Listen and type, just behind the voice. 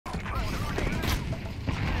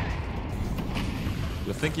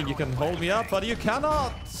You're thinking you can hold me up, but you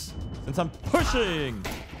cannot! Since I'm pushing!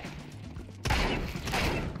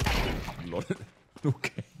 Lol.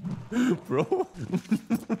 Okay. Bro?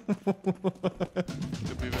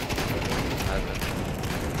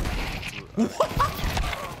 What?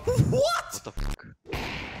 What the fuck?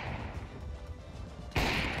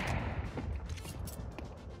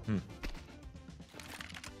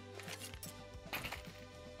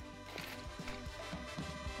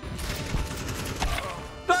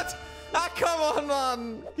 That! Ah, come on,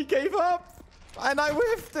 man! He gave up! And I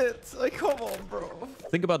whiffed it! Like, come on, bro.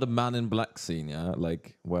 Think about the Man in Black scene, yeah?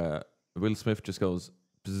 Like, where Will Smith just goes...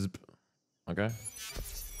 Bzz, okay?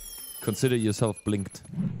 Consider yourself blinked.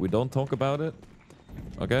 We don't talk about it.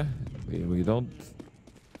 Okay? We don't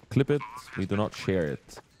clip it. We do not share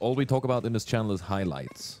it. All we talk about in this channel is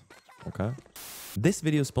highlights. Okay? This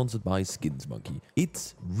video is sponsored by Skins Monkey.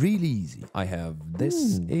 It's really easy. I have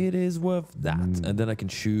this. It is worth that. And then I can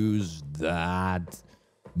choose that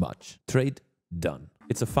much. Trade done.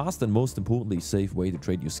 It's a fast and most importantly safe way to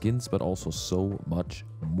trade your skins, but also so much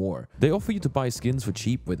more. They offer you to buy skins for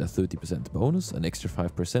cheap with a 30% bonus, an extra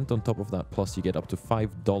 5% on top of that, plus you get up to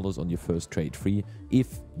 $5 on your first trade free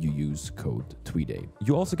if you use code Tweeday.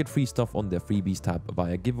 You also get free stuff on their freebies tab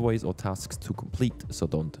via giveaways or tasks to complete, so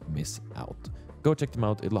don't miss out. Go check them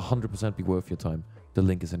out, it'll 100% be worth your time. The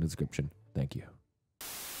link is in the description. Thank you.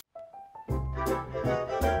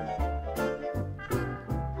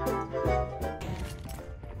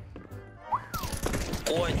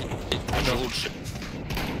 Ой, это лучше.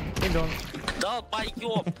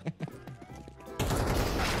 Долбоёб.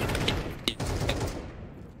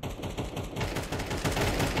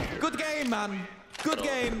 Good game, man. Good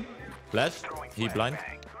game. Flash. He blind.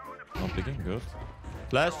 Not picking. Good.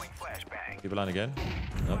 Flash. He blind again.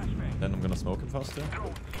 No. Then I'm gonna smoke him faster.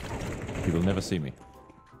 He will never see me.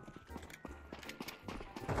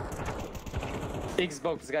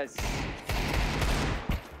 Xbox, guys.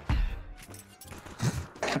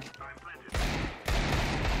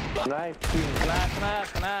 Knife,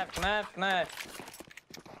 Knife.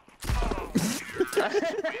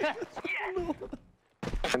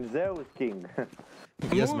 and Zeus King.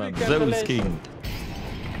 Yes, man. Zeus King.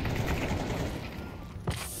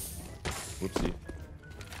 Whoopsie.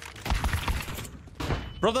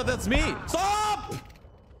 Brother, that's me! Stop!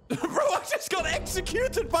 Bro, I just got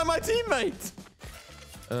executed by my teammate!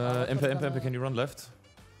 MP, can you run left?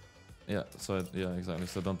 Yeah, so, yeah, exactly.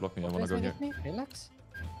 So don't block me. I wanna go here. Relax.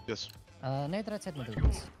 Yes. Nee, right side middle,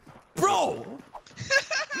 please. Bro!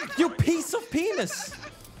 You piece of penis!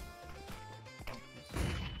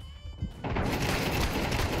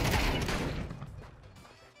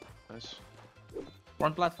 Nice.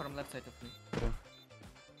 One platform left side of me. Yeah.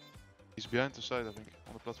 He's behind the side, I think,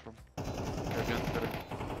 on the platform. Yeah, behind the pillar.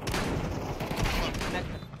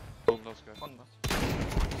 Connected. Oh, last guy. One boss.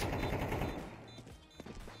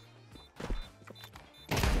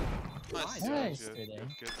 Nice. Nice, Yeah, today.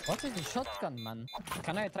 good. What is the shotgun, man?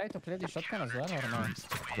 Can I try to play the shotgun as well or no?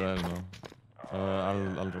 I don't know.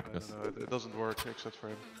 I'll drop this. No, it doesn't work except for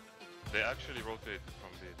him. They actually rotated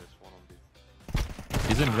from B. There's one on B.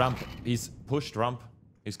 He's in ramp. He's pushed ramp.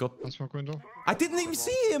 He's got... One smoke window. I didn't even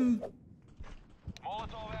see him!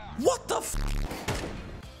 What the f...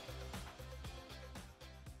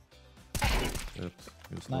 Good.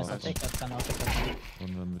 He was Nice, I'll lost. take that gun, I'll take that gun.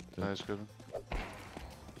 One run with the... Nice, good.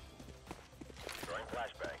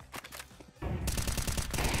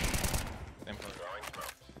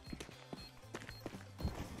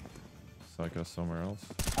 Psycho somewhere else.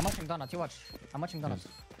 I'm watching donut, you watch. I'm watching donut.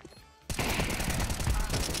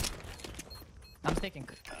 I'm staking.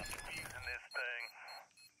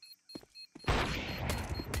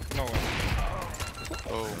 No way.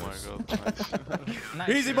 Oh my god, nice. Nice.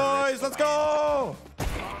 Easy boys, let's go!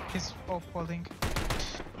 He's holding.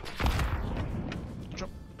 Drop.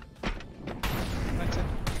 Right side.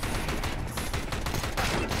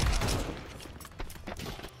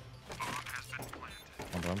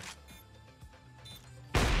 One ramp.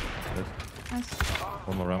 Good. Nice.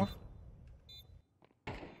 One more ramp.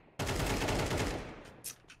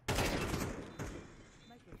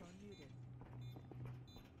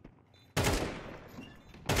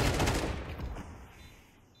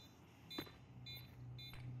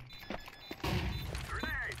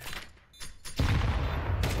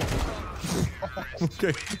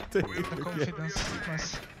 Okay. The confidence.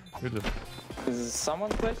 Nice. Good job. Is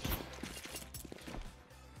someone flash?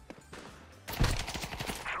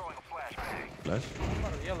 Flash.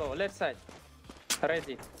 Yellow, left side.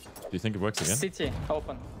 Ready. Do you think it works again? City,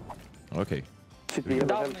 open. Okay.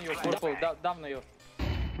 Down on you, purple, down on you.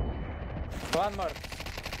 One more.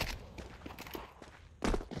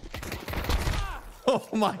 Oh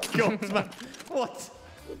my god, man. What?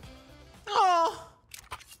 Oh.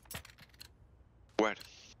 Where?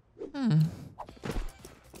 I'm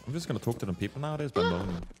just gonna talk to them people nowadays by knowing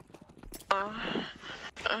them.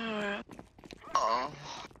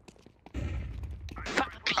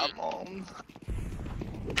 Come on.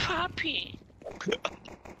 Puppy.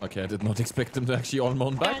 Okay, I did not expect them to actually all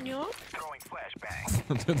moan back. Daniel?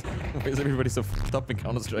 Why is everybody so f***ed up in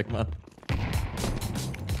Counter-Strike, man?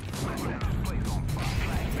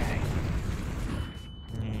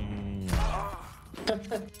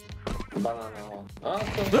 Banana one.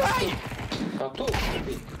 Tu.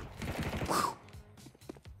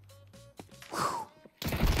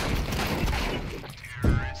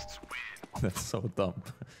 That's so dumb.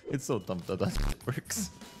 It's so dumb that that works.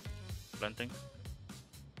 Planting.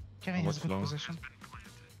 Kevin has What's good long? position.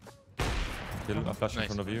 Kill, a flash in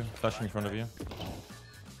front of you. Flashing in front of you.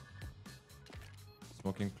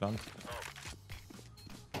 Smoking plant.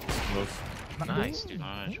 Close. Nice, dude.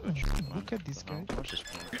 Nice. Look at this guy.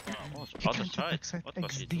 Other He side. can What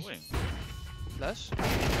was he XD. doing? Flash?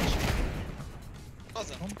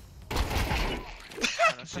 Awesome.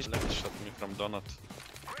 She left shot me from Donut.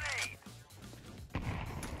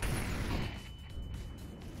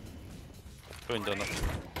 Going Donut.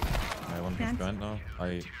 I want to grind now.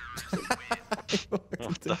 I.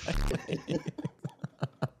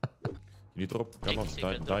 You drop colors.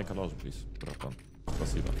 Die colors, please. Bratан.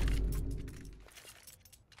 Спасибо.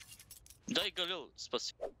 Дай галю,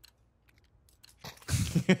 спасибо.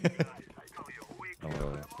 On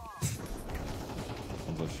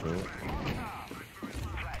the show.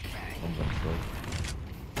 On the show.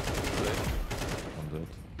 On that.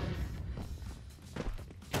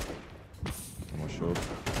 On my show.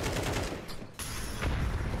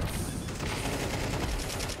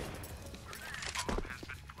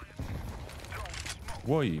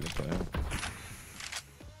 Why? What the hell?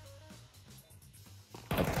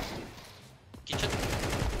 Kitchen.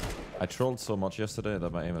 I trolled so much yesterday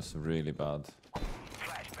that my aim is really bad.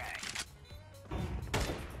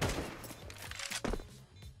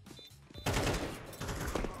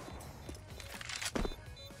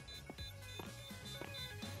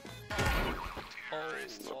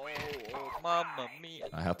 Oh, mamma mia.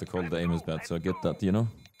 I had to call the aim is bad, so I get that, you know?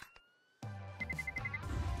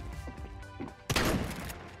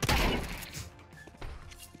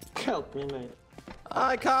 Help me, mate.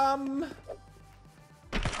 I come!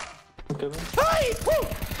 I'm coming. Hey! Woo!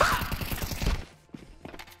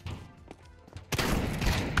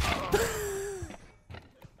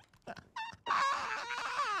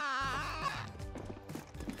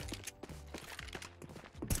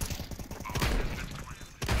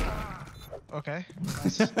 Okay,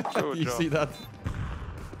 nice. You see that?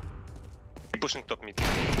 Pushing top mid.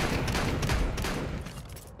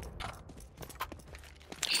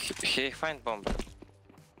 He find bomb.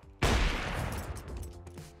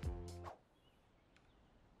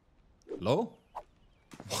 Hello?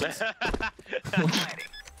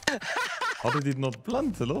 How did it not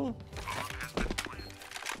plant? Hello?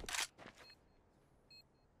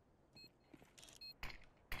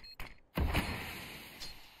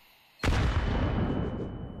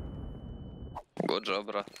 Good job,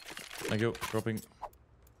 bro. Thank you. Dropping.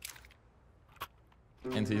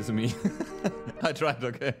 NT is me. I tried,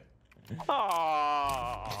 okay.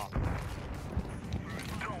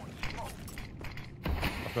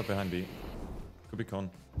 I've got behind B. Could be con.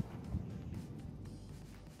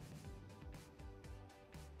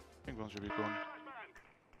 I think one should be gone.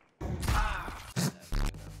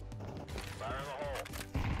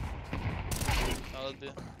 I'll be.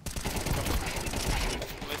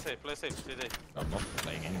 Play safe, stay safe. I'm not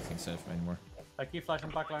playing anything safe anymore. I keep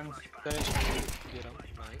flashing backlines.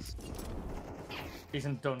 Nice.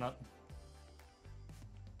 Decent donut.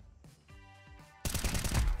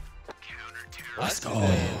 Let's go!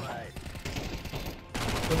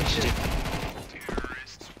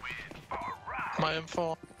 My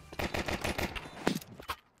M4.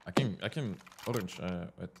 I can orange,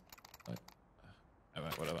 wait.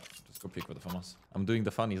 Whatever. Just go pick with the FAMAS. I'm doing the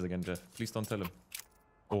funnies again, Jeff. Please don't tell him.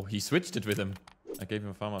 Oh, he switched it with him. I gave him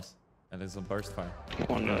a FAMAS. And it's on burst fire.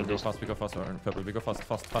 Oh no, We go fast, or purple. We go fast.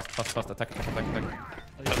 Attack.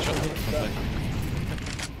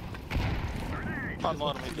 One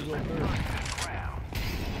more middle.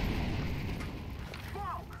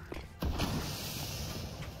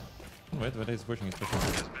 Wait, he's pushing.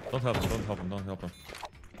 Don't help him.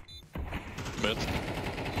 Mid.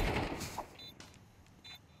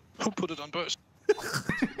 Who put it on burst?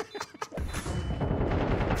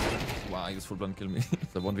 Wow, he just full blown kill me.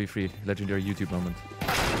 The 1v3 legendary YouTube moment.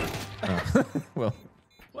 Well.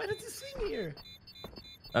 Why did you see me here?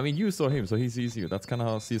 I mean, you saw him, so he sees you. That's kind of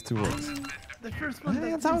how CS2 works. The first one Yeah,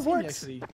 that that's how it didn't see me, works. actually.